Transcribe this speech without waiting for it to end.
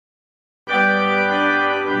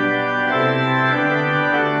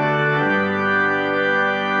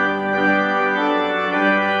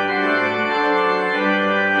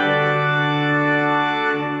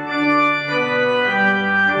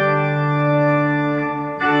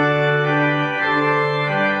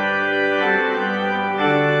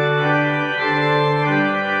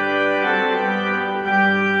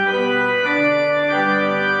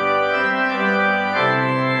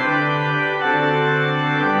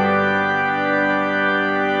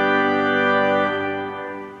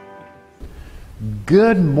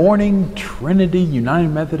Good morning, Trinity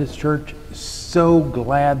United Methodist Church. So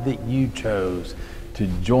glad that you chose to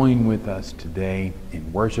join with us today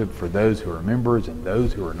in worship, for those who are members and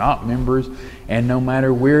those who are not members. And no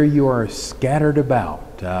matter where you are scattered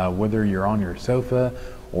about, whether you're on your sofa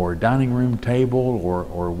or dining room table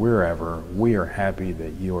or wherever, we are happy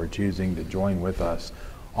that you are choosing to join with us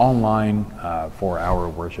online for our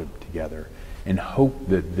worship together, and hope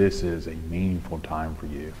that this is a meaningful time for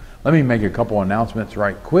you. Let me make a couple announcements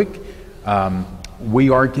right quick.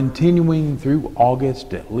 We are continuing through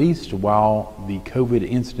August, at least while the COVID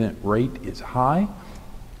incident rate is high,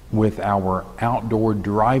 with our outdoor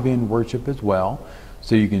drive-in worship as well.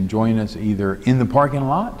 So you can join us either in the parking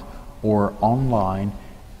lot or online,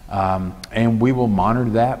 and we will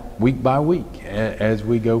monitor that week by week as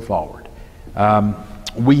we go forward.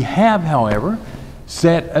 We have, however,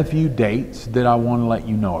 set a few dates that I want to let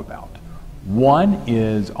you know about. One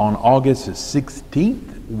is on August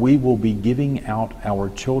 16th, we will be giving out our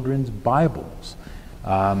children's Bibles.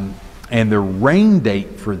 And the rain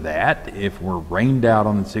date for that, if we're rained out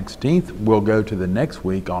on the 16th, will go to the next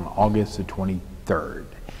week on August the 23rd.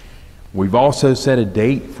 We've also set a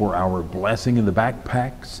date for our blessing of the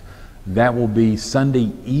backpacks. That will be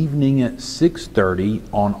Sunday evening at 6:30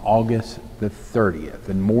 on August the 30th.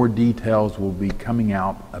 And more details will be coming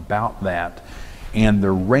out about that. And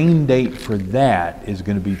the rain date for that is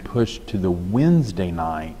going to be pushed to the Wednesday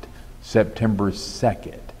night, September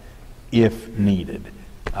 2nd, if needed.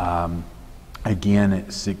 Again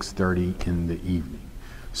at 6:30 in the evening.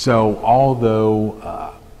 So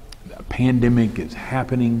although the pandemic is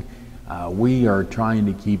happening, we are trying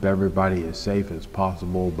to keep everybody as safe as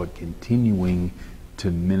possible, but continuing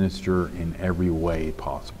to minister in every way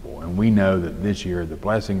possible. And we know that this year the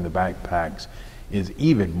blessing of the backpacks is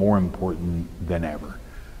even more important than ever.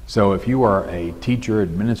 So if you are a teacher,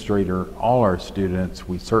 administrator, all our students,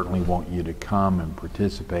 we certainly want you to come and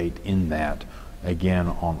participate in that again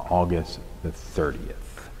on August the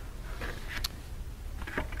 30th.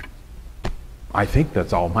 I think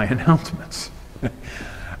that's all my announcements.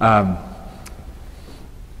 I'll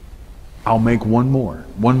make one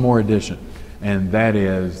more addition. And that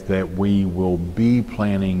is that we will be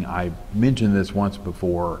planning, I mentioned this once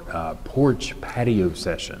before, porch patio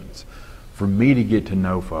sessions for me to get to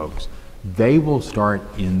know folks. They will start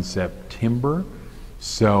in September.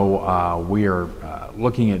 So we are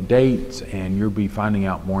looking at dates, and you'll be finding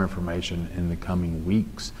out more information in the coming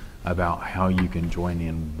weeks about how you can join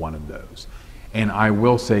in one of those. And I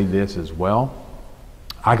will say this as well.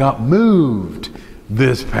 I got moved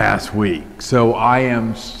this past week. So I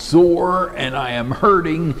am sore and I am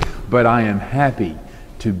hurting, but I am happy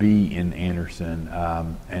to be in Anderson.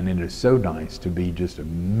 And it is so nice to be just a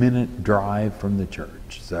minute drive from the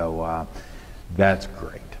church. So that's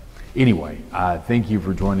great. Anyway, thank you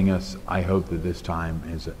for joining us. I hope that this time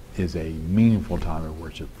is a meaningful time of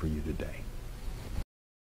worship for you today.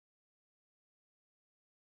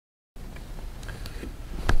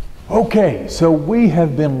 Okay, so we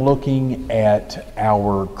have been looking at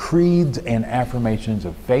our creeds and affirmations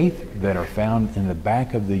of faith that are found in the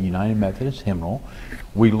back of the United Methodist Hymnal.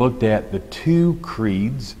 We looked at the two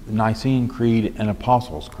creeds, Nicene Creed and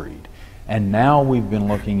Apostles' Creed. And now we've been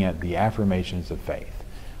looking at the affirmations of faith.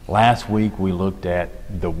 Last week we looked at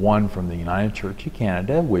the one from the United Church of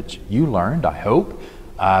Canada, which you learned, I hope,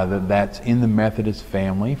 that's in the Methodist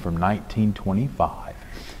family from 1925.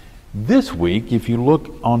 This week, if you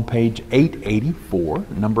look on page 884,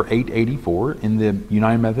 number 884 in the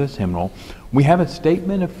United Methodist Hymnal, we have a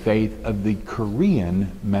statement of faith of the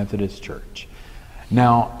Korean Methodist Church.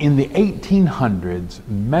 Now, in the 1800s,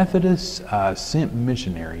 Methodists sent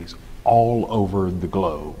missionaries all over the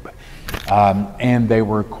globe, and they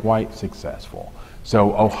were quite successful.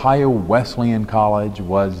 So Ohio Wesleyan College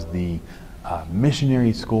was the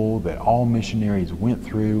missionary school that all missionaries went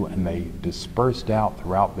through, and they dispersed out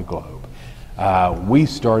throughout the globe. We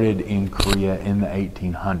started in Korea in the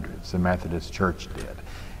 1800s, the Methodist Church did.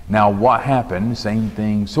 Now what happened, same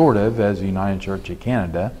thing sort of as the United Church of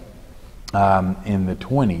Canada, in the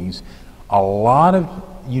 20s, a lot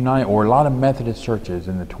of Methodist churches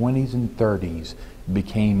in the 20s and 30s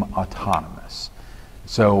became autonomous.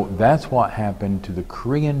 So that's what happened to the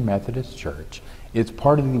Korean Methodist Church. It's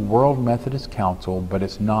part of the World Methodist Council, but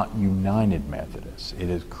it's not United Methodist. It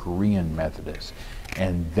is Korean Methodist.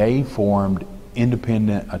 And they formed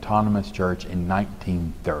independent autonomous church in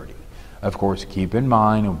 1930. Of course, keep in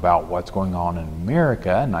mind about what's going on in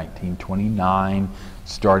America. 1929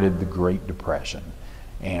 started the Great Depression.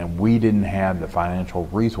 And we didn't have the financial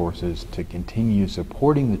resources to continue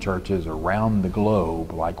supporting the churches around the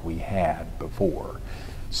globe like we had before.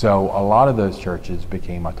 So a lot of those churches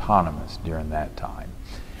became autonomous during that time.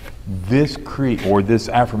 This creed, or this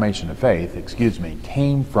affirmation of faith,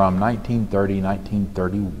 came from 1930,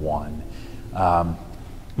 1931,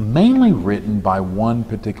 mainly written by one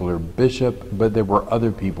particular bishop, but there were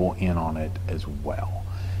other people in on it as well.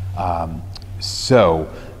 So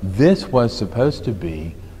this was supposed to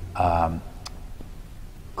be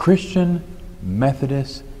Christian,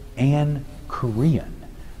 Methodist, and Korean.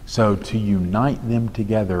 So to unite them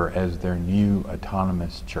together as their new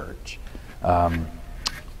autonomous church.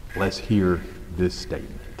 Let's hear this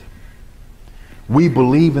statement. We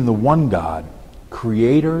believe in the one God,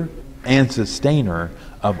 creator and sustainer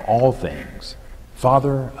of all things,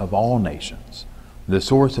 Father of all nations, the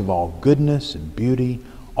source of all goodness and beauty,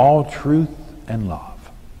 all truth and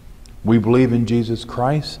love. We believe in Jesus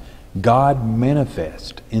Christ, God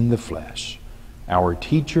manifest in the flesh, our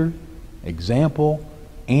teacher, example,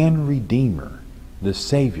 and Redeemer, the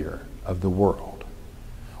Savior of the world.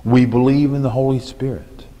 We believe in the Holy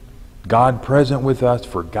Spirit, God present with us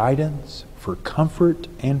for guidance, for comfort,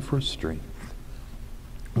 and for strength.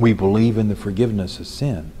 We believe in the forgiveness of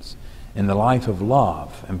sins, in the life of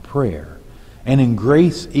love and prayer, and in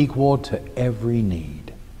grace equal to every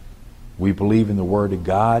need. We believe in the Word of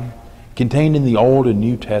God, contained in the Old and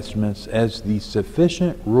New Testaments, as the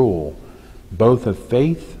sufficient rule both of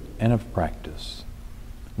faith and of practice.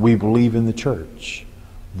 We believe in the church,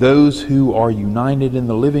 those who are united in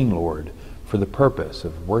the living Lord for the purpose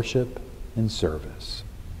of worship and service.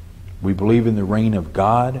 We believe in the reign of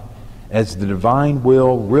God as the divine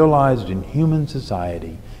will realized in human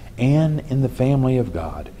society and in the family of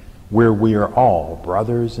God, where we are all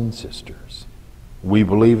brothers and sisters. We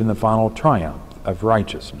believe in the final triumph of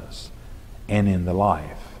righteousness and in the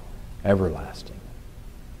life everlasting.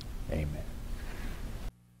 Amen.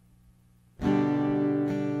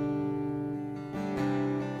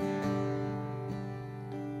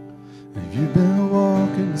 You've been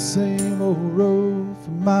walking the same old road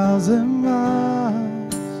for miles and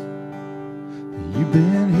miles. You've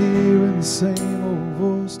been hearing the same old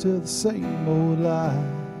voice tell the same old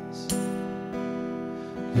lies.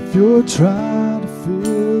 If you're trying to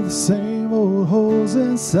fill the same old holes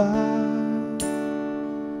inside,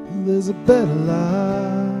 there's a better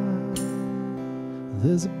life.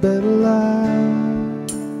 There's a better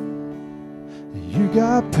life. You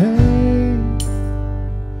got pain,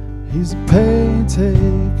 He's a pain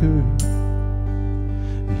taker.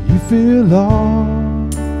 You feel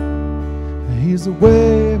lost, He's a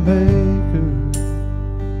way maker.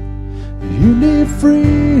 You need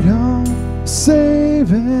freedom,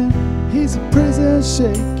 saving. He's a prison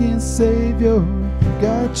shaking Savior. You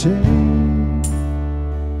got chains,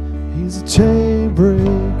 He's a chain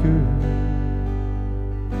breaker.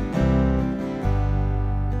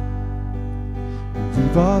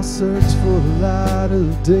 We've all searched for the light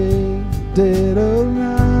of day, dead of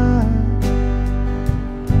night.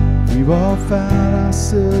 We've all found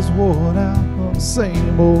ourselves worn out on the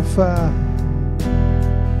same old fight.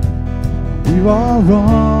 We've all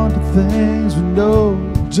run to things we know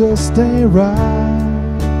just ain't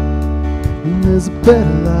right. And there's a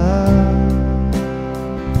better life.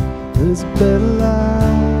 There's a better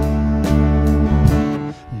life.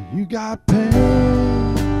 You got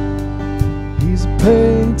pain, He's a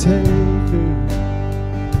pain taker.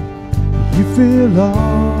 You feel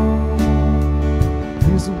lost,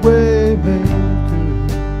 He's a way maker.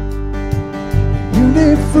 You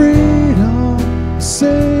need freedom,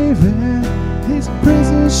 saving. He's a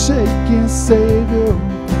prison shaking Savior.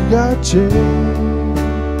 You got chains,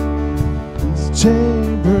 He's a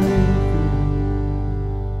chain breaker.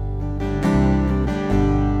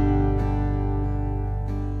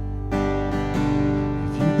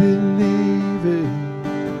 If you believe it,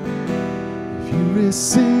 if you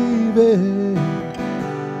receive it,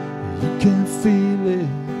 you can feel it.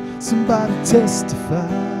 Somebody testify.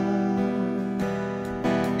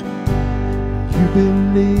 You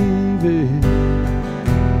believe it,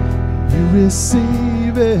 you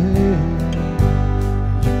receive it,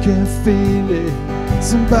 you can feel it.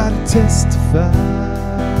 Somebody testify.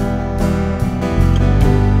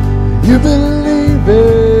 You believe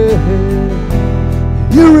it,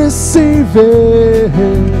 you receive it,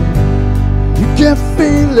 you can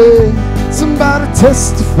feel it. Somebody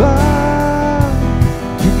testify.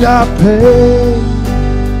 You got pain,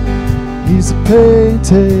 He's a pain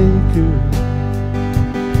taker.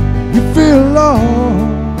 You feel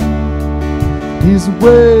lost, He's a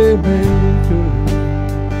way maker.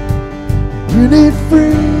 You need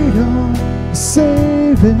freedom,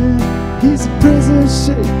 saving. He's a prison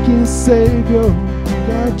shaking Savior. You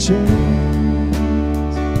got chains,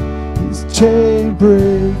 He's a chain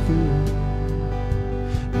breaker.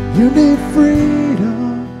 You need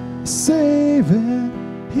freedom, saving.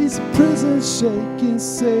 He's a prison shaking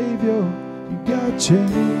savior. You got chains.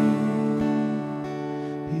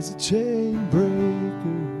 He's a chain breaker.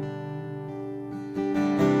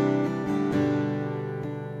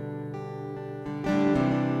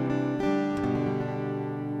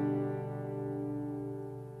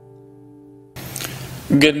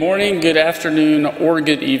 Good morning, good afternoon, or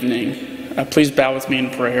good evening. Please bow with me in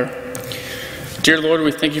prayer. Dear Lord,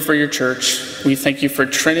 we thank you for your church. We thank you for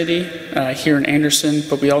Trinity here in Anderson,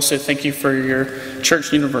 but we also thank you for your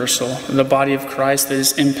Church Universal, the body of Christ that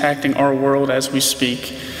is impacting our world as we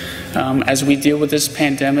speak. As we deal with this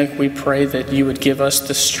pandemic, we pray that you would give us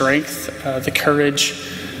the strength, the courage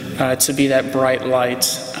to be that bright light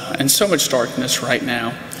in so much darkness right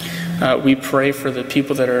now. We pray for the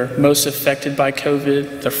people that are most affected by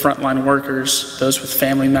COVID, the frontline workers, those with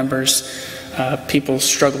family members, people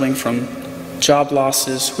struggling from job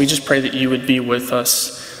losses. We just pray that you would be with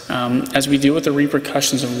us as we deal with the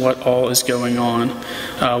repercussions of what all is going on.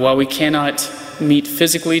 While we cannot meet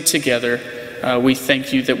physically together, we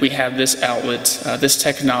thank you that we have this outlet, this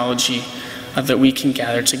technology, that we can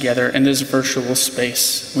gather together in this virtual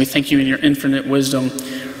space. We thank you in your infinite wisdom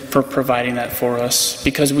for providing that for us,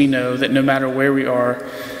 because we know that no matter where we are,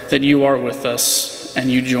 that you are with us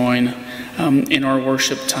and you join in our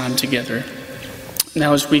worship time together.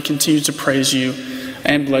 Now, as we continue to praise you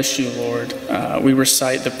and bless you, Lord, we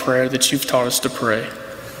recite the prayer that you've taught us to pray.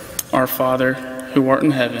 Our Father, who art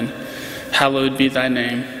in heaven, hallowed be thy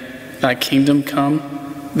name. Thy kingdom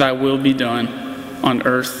come, thy will be done, on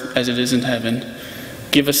earth as it is in heaven.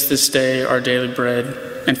 Give us this day our daily bread,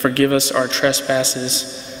 and forgive us our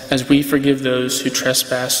trespasses, as we forgive those who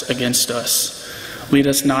trespass against us. Lead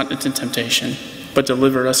us not into temptation, but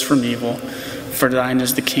deliver us from evil. For thine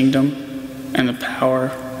is the kingdom, and the power,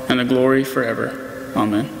 and the glory forever.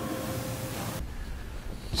 Amen.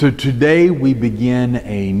 So today we begin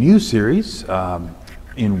a new series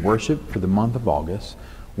in worship for the month of August.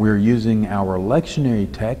 We're using our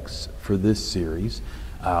lectionary text for this series.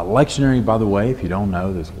 Lectionary, by the way, if you don't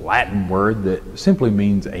know, this Latin word that simply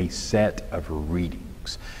means a set of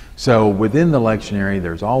readings. So within the lectionary,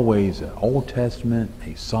 there's always an Old Testament,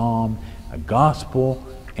 a Psalm, a Gospel,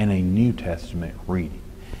 and a New Testament reading.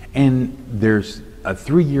 And there's a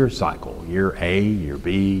 3-year cycle, year A, year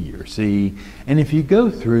B, year C. And if you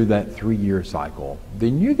go through that 3-year cycle,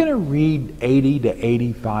 then you're going to read 80 to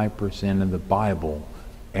 85% of the Bible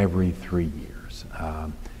every 3 years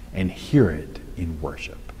and hear it in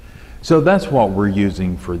worship. So that's what we're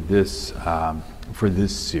using for this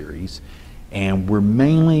series. And we're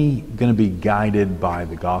mainly going to be guided by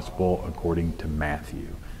the Gospel according to Matthew,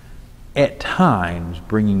 at times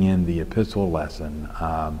bringing in the epistle lesson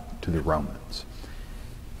to the Romans.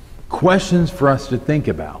 Questions for us to think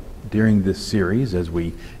about during this series as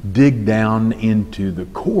we dig down into the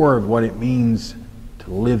core of what it means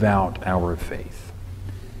to live out our faith.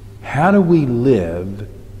 How do we live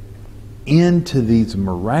into these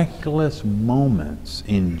miraculous moments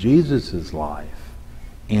in Jesus' life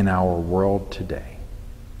in our world today?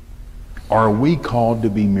 Are we called to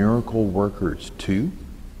be miracle workers too?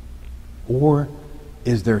 Or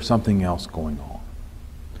is there something else going on?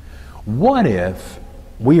 What if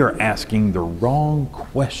we are asking the wrong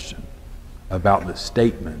question about the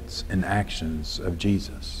statements and actions of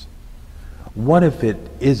Jesus? What if it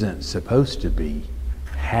isn't supposed to be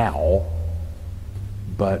how,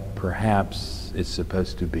 but perhaps it's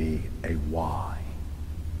supposed to be a why?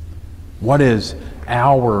 What is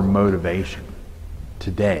our motivation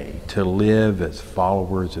today to live as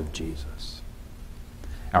followers of Jesus?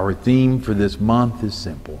 Our theme for this month is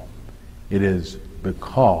simple. It is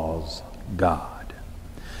because God.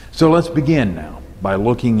 So let's begin now by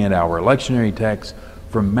looking at our lectionary text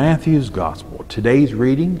from Matthew's Gospel. Today's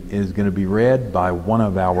reading is going to be read by one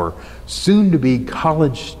of our soon-to-be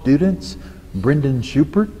college students, Brendan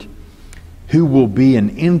Schubert, who will be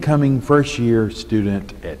an incoming first-year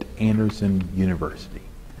student at Anderson University.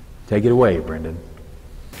 Take it away, Brendan.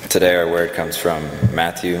 Today our word comes from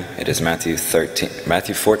Matthew. It is Matthew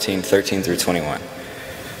 14, 13 through 21.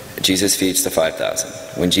 Jesus feeds the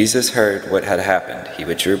 5,000. When Jesus heard what had happened, he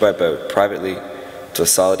withdrew by boat privately to a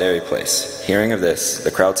solitary place. Hearing of this,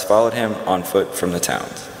 the crowds followed him on foot from the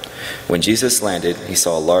towns. When Jesus landed, he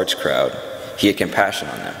saw a large crowd. He had compassion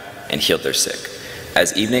on them and healed their sick.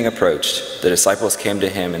 As evening approached, the disciples came to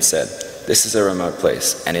him and said, "This is a remote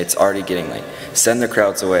place, and it's already getting late. Send the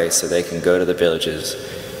crowds away so they can go to the villages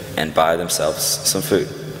and buy themselves some food."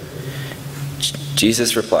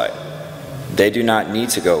 Jesus replied, "They do not need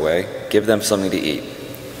to go away. Give them something to eat."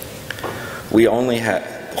 We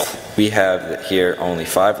have here only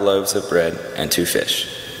 5 loaves of bread and 2 fish,"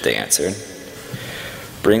 they answered.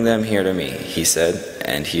 "Bring them here to me," he said,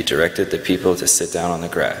 and he directed the people to sit down on the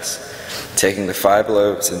grass. Taking the 5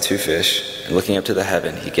 loaves and 2 fish, and looking up to the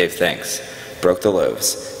heaven, he gave thanks, broke the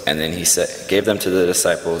loaves, and then he gave them to the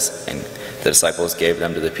disciples, and the disciples gave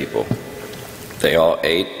them to the people. They all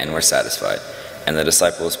ate and were satisfied, and the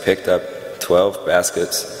disciples picked up 12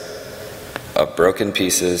 baskets of broken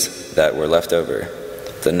pieces that were left over.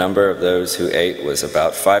 The number of those who ate was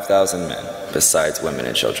about 5,000 men, besides women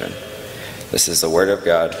and children. This is the word of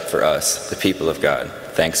God for us, the people of God.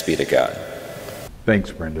 Thanks be to God.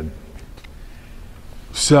 Thanks, Brendan.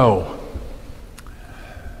 So,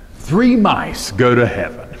 3 mice go to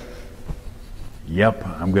heaven. Yep,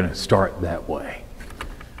 I'm going to start that way.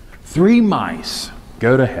 3 mice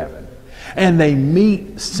go to heaven, and they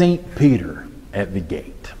meet St. Peter at the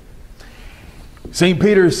gate. St.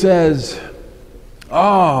 Peter says,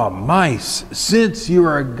 "Ah, mice, since you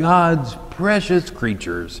are God's precious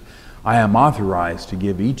creatures, I am authorized to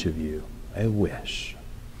give each of you a wish."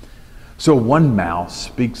 So one mouse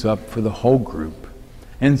speaks up for the whole group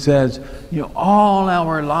and says, all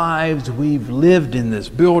our lives we've lived in this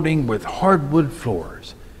building with hardwood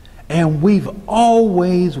floors, and we've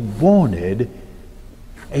always wanted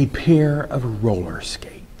a pair of roller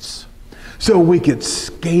skates so we could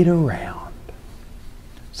skate around.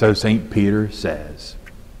 So St. Peter says,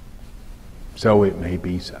 "So it may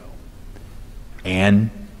be so." And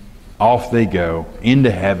off they go into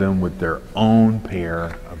heaven with their own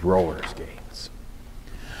pair of roller skates.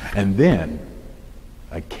 And then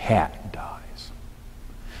a cat dies.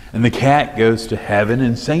 And the cat goes to heaven,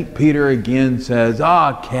 and St. Peter again says,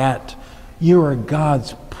 "Ah, cat, you are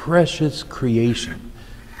God's precious creation.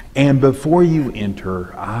 And before you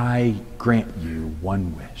enter, I grant you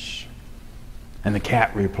one wish." And the cat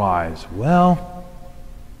replies, "Well,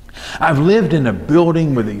 I've lived in a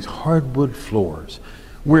building with these hardwood floors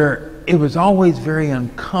where it was always very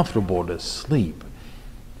uncomfortable to sleep.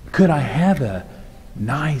 Could I have a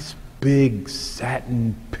nice big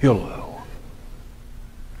satin pillow?"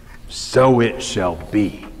 "So it shall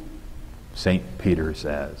be," St. Peter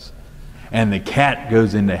says. And the cat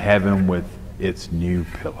goes into heaven with its new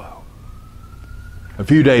pillow. A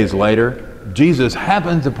few days later, Jesus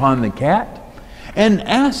happens upon the cat and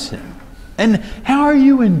asks him, "And how are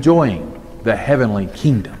you enjoying the heavenly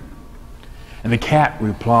kingdom?" And the cat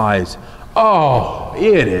replies, "Oh,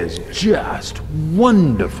 it is just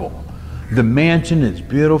wonderful. The mansion is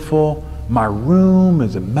beautiful. My room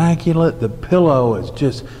is immaculate. The pillow is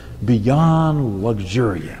just beyond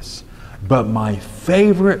luxurious. But my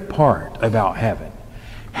favorite part about heaven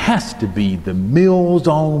has to be the Meals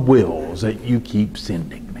on Wheels that you keep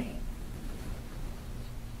sending me."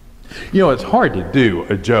 It's hard to do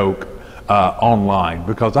a joke online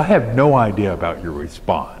because I have no idea about your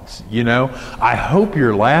response. I hope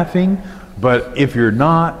you're laughing, but if you're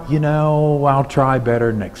not, I'll try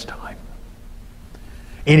better next time.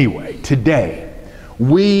 Anyway, today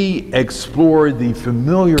we explored the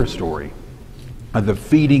familiar story of the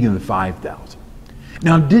feeding of the 5,000.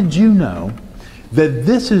 Now, did you know that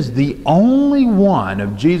this is the only one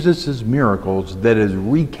of Jesus' miracles that is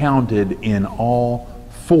recounted in all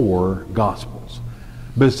 4 Gospels?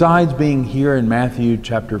 Besides being here in Matthew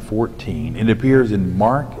chapter 14, it appears in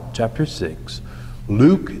Mark chapter 6,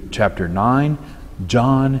 Luke chapter 9,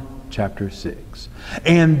 John chapter 6.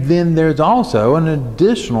 And then there's also an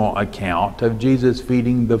additional account of Jesus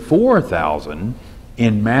feeding the 4,000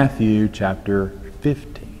 in Matthew chapter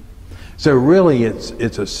 15. So really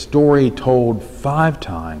it's a story told 5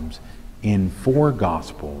 times in 4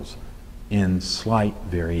 Gospels in slight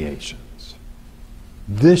variations.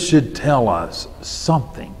 This should tell us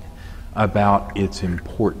something about its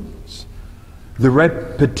importance. The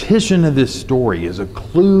repetition of this story is a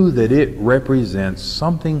clue that it represents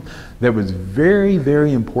something that was very,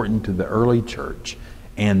 very important to the early church,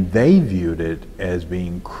 and they viewed it as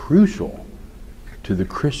being crucial to the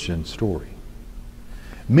Christian story.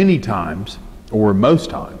 Many times, or most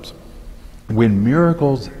times, when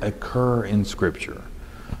miracles occur in Scripture,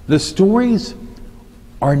 the stories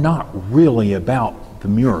are not really about the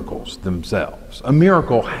miracles themselves. A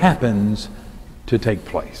miracle happens to take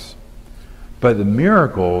place, but the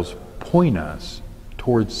miracles point us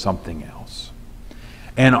towards something else.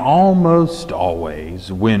 And almost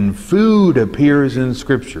always, when food appears in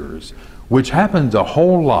Scriptures, which happens a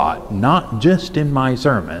whole lot, not just in my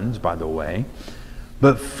sermons, by the way,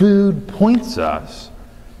 but food points us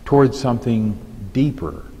towards something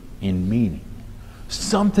deeper in meaning,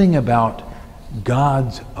 something about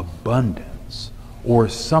God's abundance, or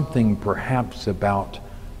something perhaps about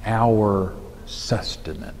our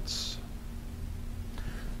sustenance.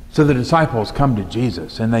 So the disciples come to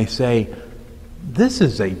Jesus and they say, "This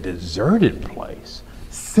is a deserted place.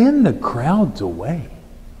 Send the crowds away."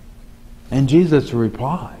 And Jesus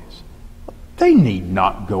replies, "They need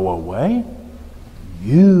not go away.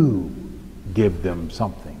 You give them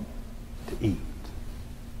something to eat."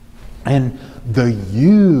 And the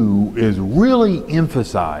 "you" is really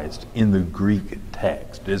emphasized in the Greek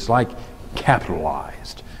text. It's like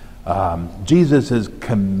capitalized. Jesus is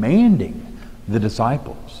commanding the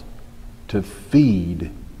disciples to feed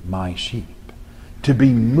my sheep, to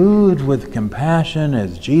be moved with compassion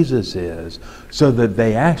as Jesus is, so that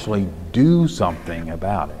they actually do something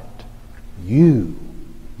about it. You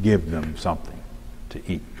give them something to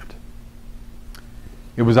eat.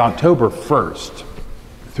 It was October 1st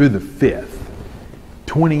through the 5th,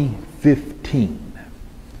 2015.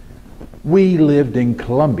 We lived in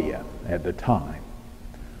Columbia at the time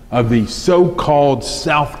of the so-called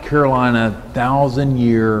South Carolina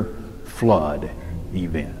 1,000-year flood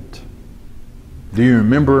event. Do you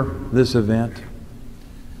remember this event?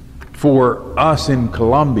 For us in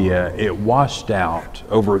Columbia, it washed out.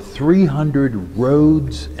 Over 300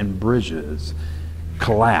 roads and bridges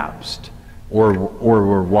collapsed or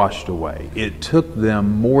were washed away. It took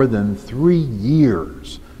them more than 3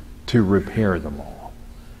 years to repair them all.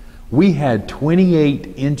 We had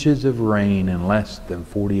 28 inches of rain in less than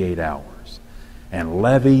 48 hours, and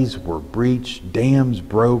levees were breached, dams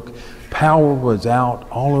broke, power was out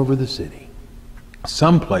all over the city.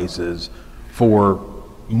 Some places for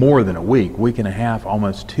more than a week and a half,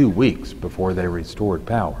 almost 2 weeks before they restored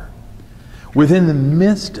power. Within the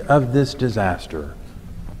midst of this disaster,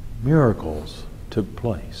 miracles took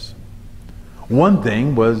place. One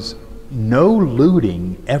thing was, no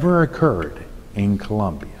looting ever occurred in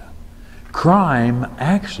Columbia. Crime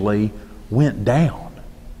actually went down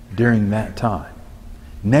during that time.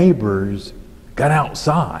 Neighbors got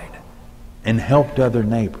outside and helped other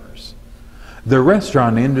neighbors. The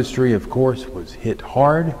restaurant industry, of course, was hit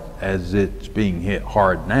hard, as it's being hit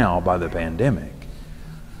hard now by the pandemic.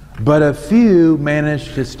 But a few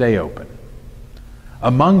managed to stay open.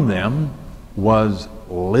 Among them was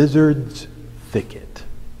Lizard's Thicket.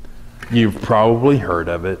 You've probably heard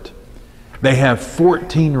of it. They have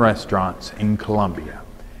 14 restaurants in Columbia,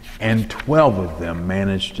 and 12 of them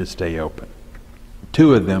managed to stay open.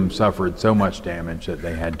 2 of them suffered so much damage that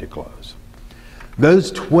they had to close.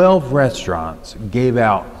 Those 12 restaurants gave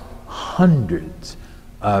out hundreds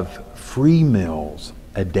of free meals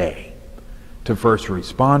a day to first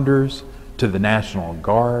responders, to the National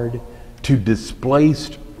Guard, to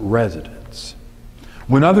displaced residents.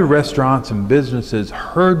 When other restaurants and businesses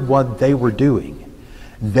heard what they were doing,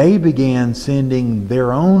 they began sending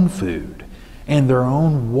their own food and their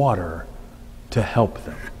own water to help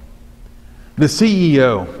them. The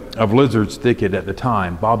CEO of Lizard's Thicket at the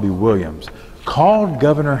time, Bobby Williams, called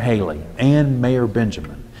Governor Haley and Mayor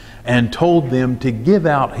Benjamin and told them to give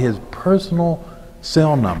out his personal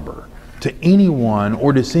cell number to anyone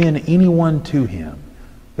or to send anyone to him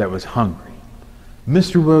that was hungry.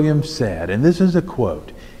 Mr. Williams said, and this is a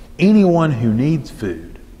quote, "Anyone who needs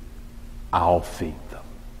food, I'll feed them.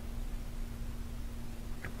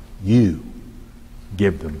 You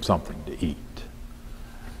give them something to eat."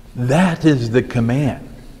 That is the command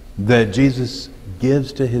that Jesus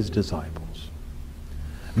gives to his disciples.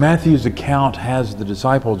 Matthew's account has the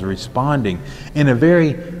disciples responding in a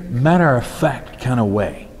very matter-of-fact kind of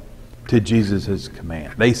way to Jesus'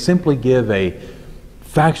 command. They simply give a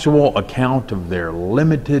factual account of their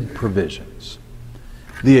limited provisions.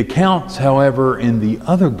 The accounts, however, in the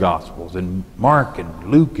other Gospels, in Mark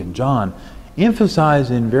and Luke and John,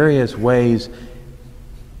 emphasize in various ways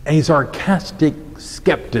a sarcastic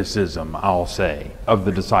skepticism, I'll say, of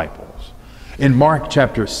the disciples. In Mark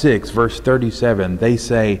chapter 6, verse 37, they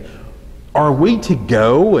say, "Are we to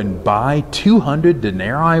go and buy 200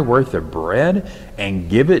 denarii worth of bread and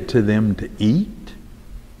give it to them to eat?"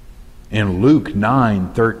 In Luke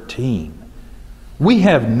 9:13, "We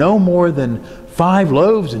have no more than 5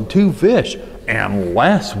 loaves and 2 fish,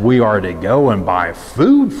 unless we are to go and buy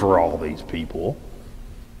food for all these people."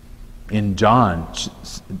 In John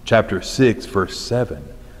chapter 6, verse 7,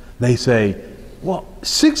 they say, "Well,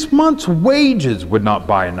 6 months' wages would not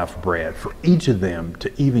buy enough bread for each of them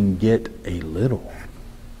to even get a little."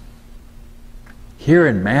 Here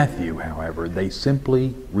in Matthew, however, they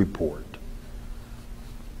simply report,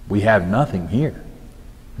 "We have nothing here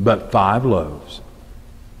but 5 loaves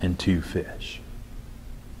and 2 fish."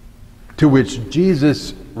 To which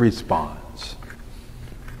Jesus responds,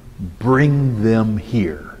 "Bring them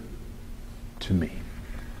here to me."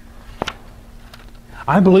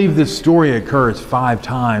 I believe this story occurs 5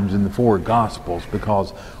 times in the 4 Gospels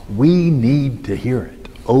because we need to hear it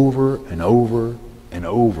over and over and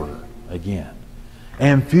over again.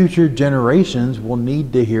 And future generations will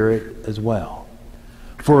need to hear it as well.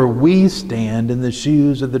 For we stand in the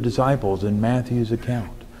shoes of the disciples in Matthew's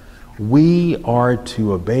account. We are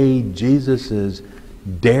to obey Jesus'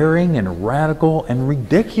 daring and radical and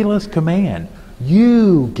ridiculous command.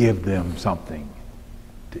 You give them something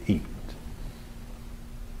to eat.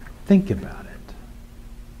 Think about it.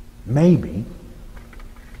 Maybe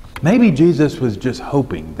Jesus was just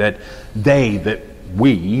hoping that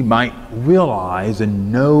we might realize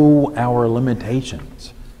and know our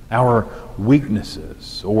limitations, our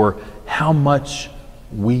weaknesses, or how much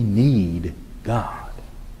we need God.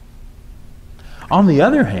 On the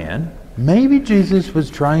other hand, maybe Jesus was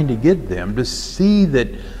trying to get them to see that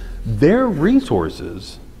their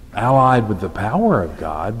resources, allied with the power of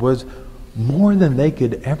God, was more than they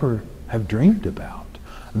could ever have dreamed about.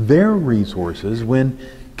 Their resources, when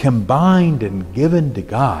combined and given to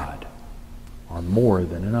God, are more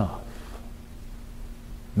than enough.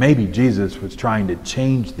 Maybe Jesus was trying to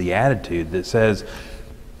change the attitude that says,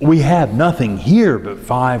 we have nothing here but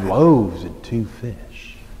 5 loaves and 2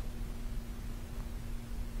 fish.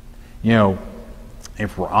 You know,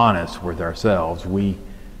 if we're honest with ourselves, we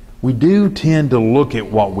do tend to look at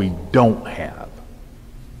what we don't have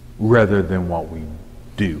rather than what we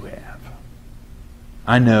do have.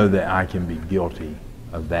 I know that I can be guilty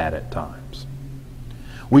of that at times.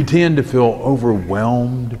 We tend to feel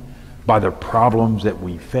overwhelmed by the problems that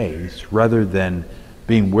we face rather than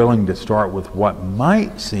being willing to start with what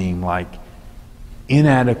might seem like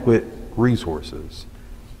inadequate resources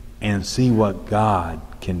and see what God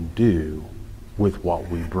can do with what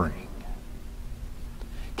we bring.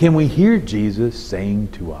 Can we hear Jesus saying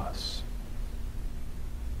to us,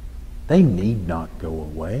 they need not go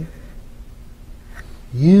away.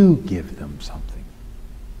 You give them something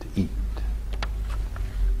to eat.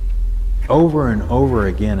 Over and over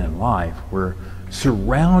again in life, we're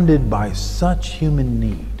surrounded by such human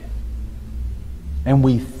need. And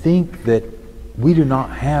we think that we do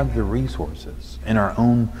not have the resources in our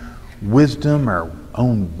own wisdom, our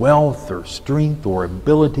own wealth or strength or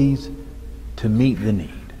abilities to meet the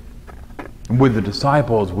need. And with the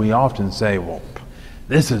disciples, we often say, well,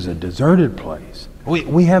 this is a deserted place.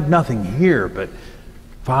 We have nothing here but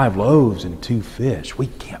 5 loaves and 2 fish. We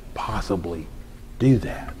can't possibly do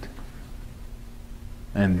that.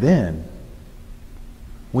 And then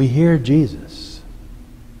we hear Jesus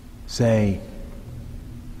say,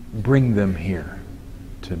 bring them here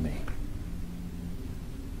to me.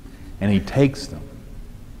 And he takes them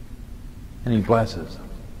and he blesses them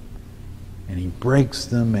and he breaks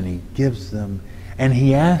them and he gives them, and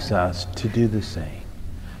he asks us to do the same,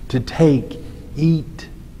 to take, eat,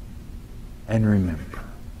 and remember.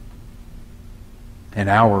 And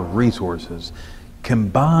our resources,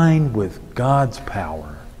 combined with God's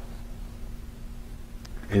power,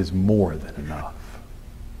 is more than enough.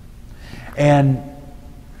 And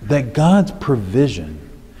that God's provision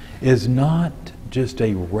is not just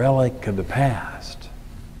a relic of the past,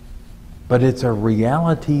 but it's a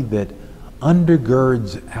reality that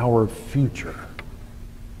undergirds our future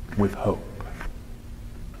with hope.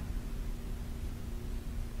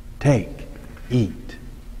 Take, eat,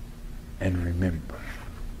 and remember.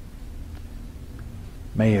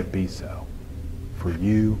 May it be so for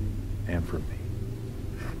you and for me.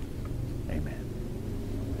 Amen.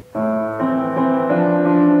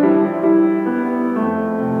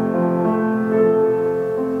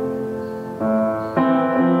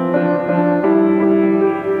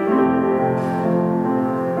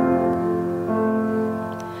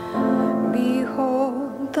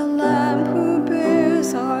 Behold the Lamb who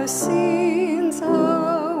bears our sins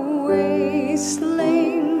away,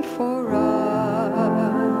 slain for us.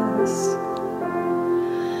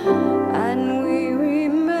 And we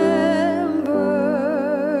remember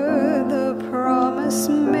the promise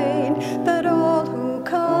made that all who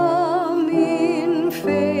come in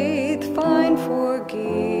faith find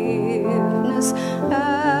forgiveness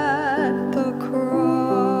at the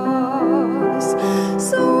cross.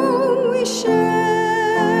 So we share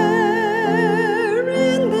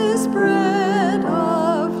in this bread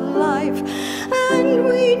of life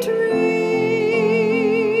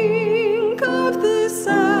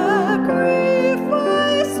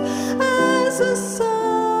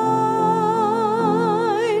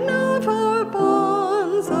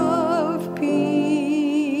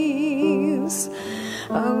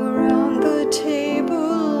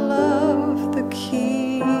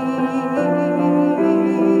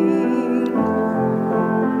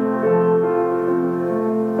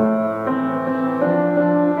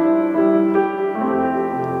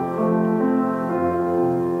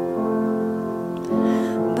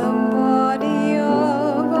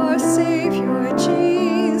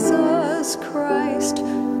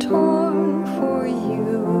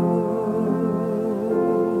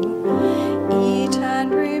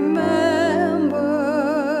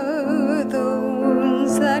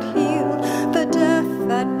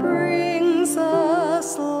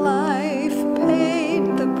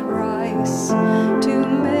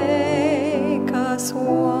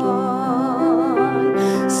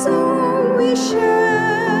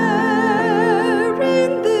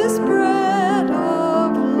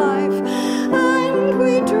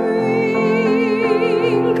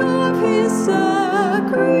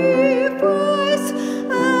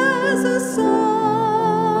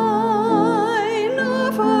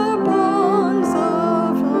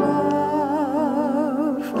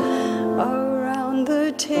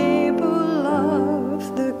the table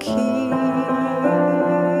of the King.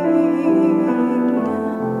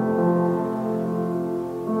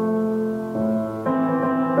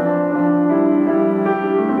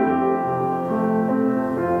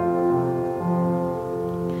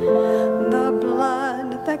 The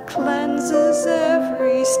blood that cleanses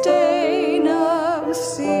every stain of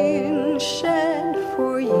sin shed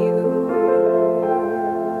for you.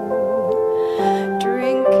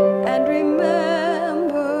 Drink and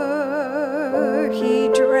remember, he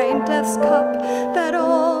drained death's cup that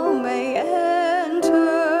all may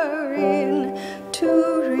enter in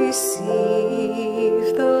to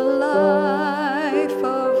receive the life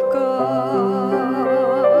of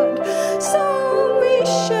God. So we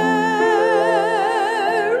share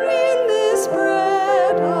in this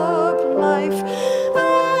bread of life,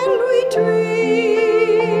 and we drink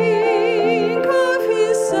of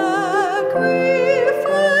his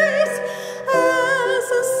sacrifice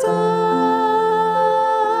as a sign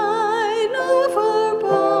of our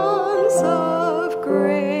bonds of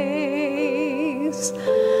grace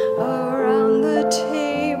around the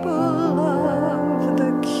table of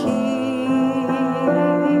the King.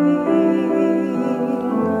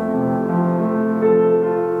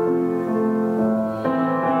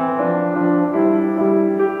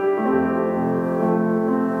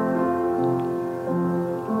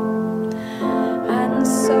 And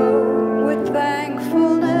so, with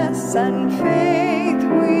thankfulness and faith,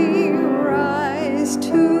 we rise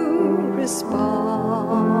to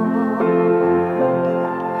respond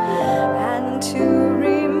and to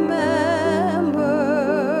remember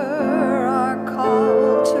our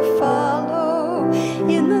call to follow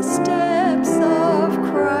in the steps of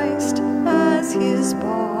Christ as his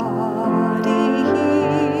body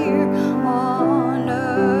here on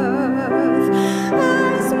earth.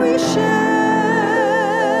 As we share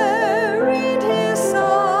in his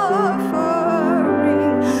suffering,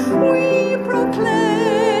 we proclaim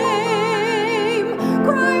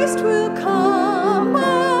Christ will come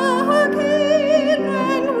again,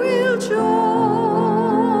 and we'll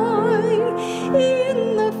join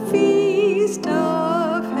in the feast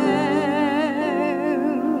of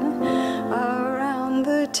heaven around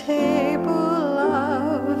the table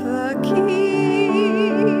of the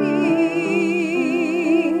King,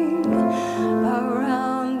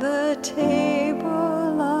 around the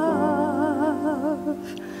table of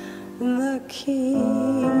the King.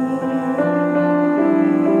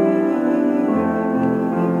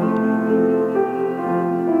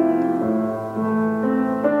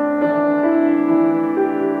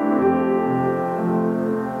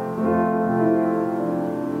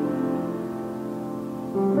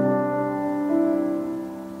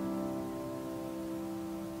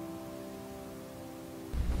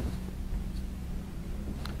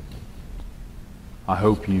 I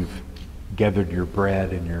hope you've gathered your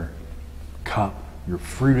bread and your cup, your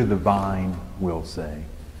fruit of the vine, we'll say.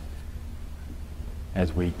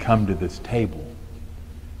 As we come to this table,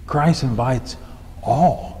 Christ invites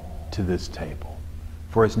all to this table.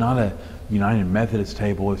 For it's not a United Methodist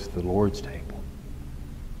table, it's the Lord's table.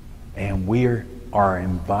 And we are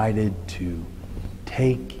invited to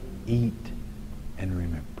take, eat, and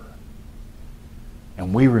remember.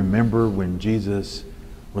 And we remember when Jesus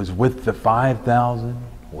was with the 5,000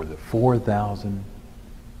 or the 4,000,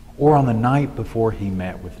 or on the night before he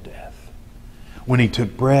met with death, when he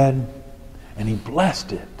took bread and he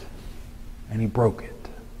blessed it and he broke it.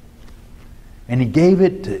 And he gave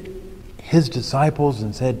it to his disciples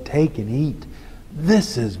and said, "Take and eat.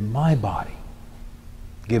 This is my body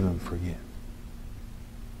given for you.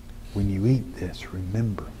 When you eat this,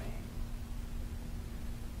 remember me."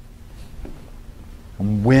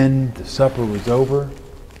 And when the supper was over,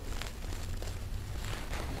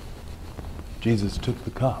 Jesus took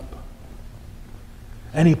the cup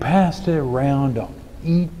and he passed it around on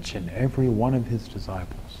each and every one of his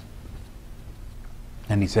disciples.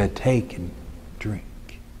 And he said, "Take and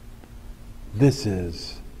drink. This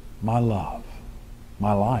is my love,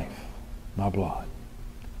 my life, my blood,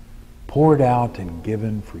 poured out and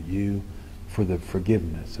given for you for the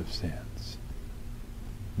forgiveness of sins.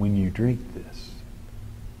 When you drink this,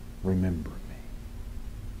 remember me."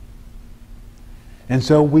 And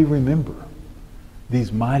so we remember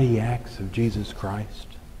these mighty acts of Jesus Christ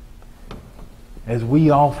as we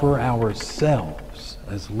offer ourselves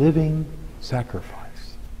as living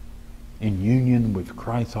sacrifice in union with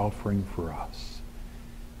Christ's offering for us,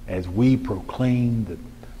 as we proclaim the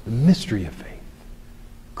mystery of faith.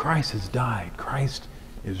 Christ has died, Christ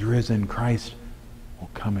is risen, Christ will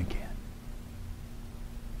come again.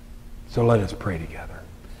 So let us pray together.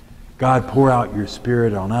 God, pour out your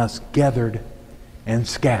Spirit on us gathered and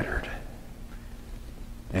scattered,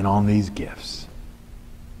 and on these gifts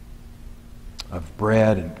of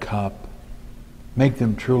bread and cup. Make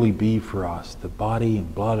them truly be for us the body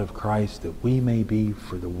and blood of Christ, that we may be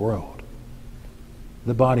for the world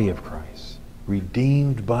the body of Christ,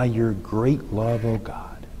 redeemed by your great love, O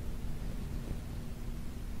God.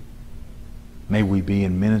 May we be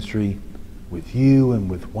in ministry with you and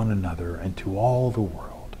with one another and to all the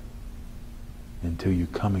world until you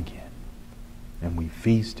come again and we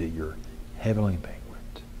feast at your heavenly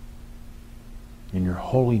banquet. In your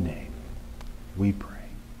holy name we pray.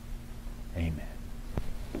 Amen.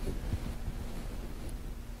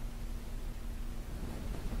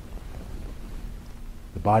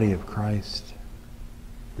 The body of Christ,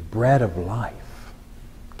 the bread of life,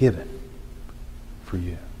 given for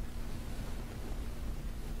you.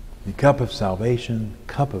 The cup of salvation,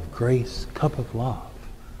 cup of grace, cup of love,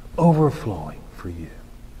 overflowing for you.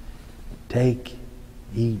 Take,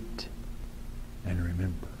 eat, and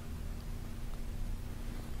remember.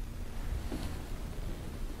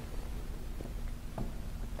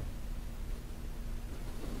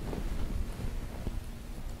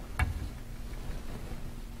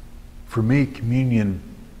 For me, communion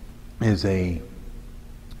is a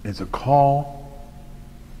call.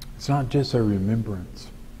 It's not just a remembrance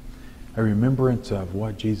of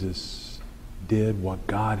what Jesus did, what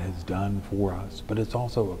God has done for us, but it's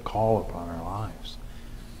also a call upon our lives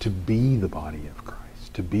to be the body of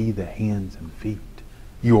Christ, to be the hands and feet.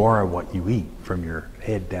 You are what you eat, from your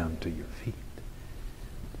head down to your feet.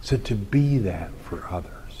 So to be that for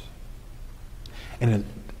others. And it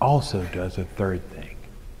also does a third thing.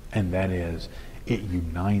 And that is, it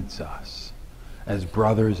unites us as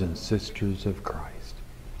brothers and sisters of Christ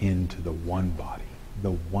into the one body,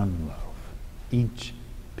 the one loaf, each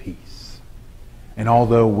piece. And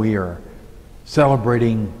although we are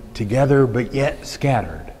celebrating together but yet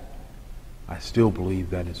scattered, I still believe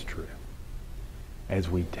that is true. As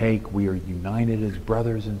we take, we are united as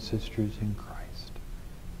brothers and sisters in Christ.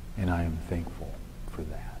 And I am thankful for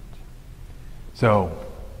that. So,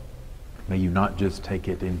 may you not just take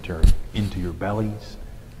it into your bellies,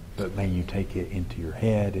 but may you take it into your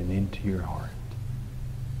head and into your heart,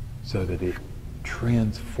 so that it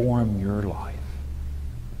transform your life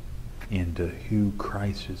into who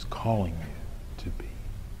Christ is calling you to be.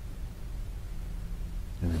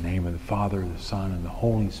 In the name of the Father, the Son, and the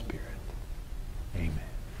Holy Spirit. Amen.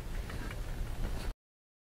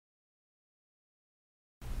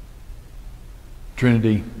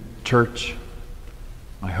 Trinity Church,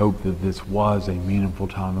 I hope that this was a meaningful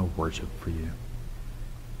time of worship for you.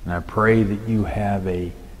 And I pray that you have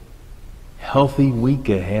a healthy week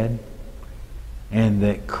ahead, and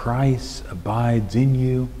that Christ abides in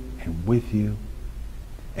you and with you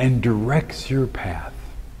and directs your path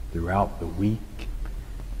throughout the week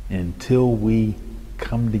until we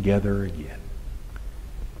come together again.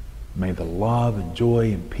 May the love and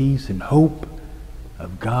joy and peace and hope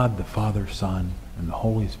of God the Father, Son, and the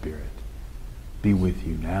Holy Spirit be with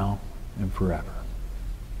you now and forever.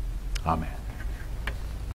 Amen.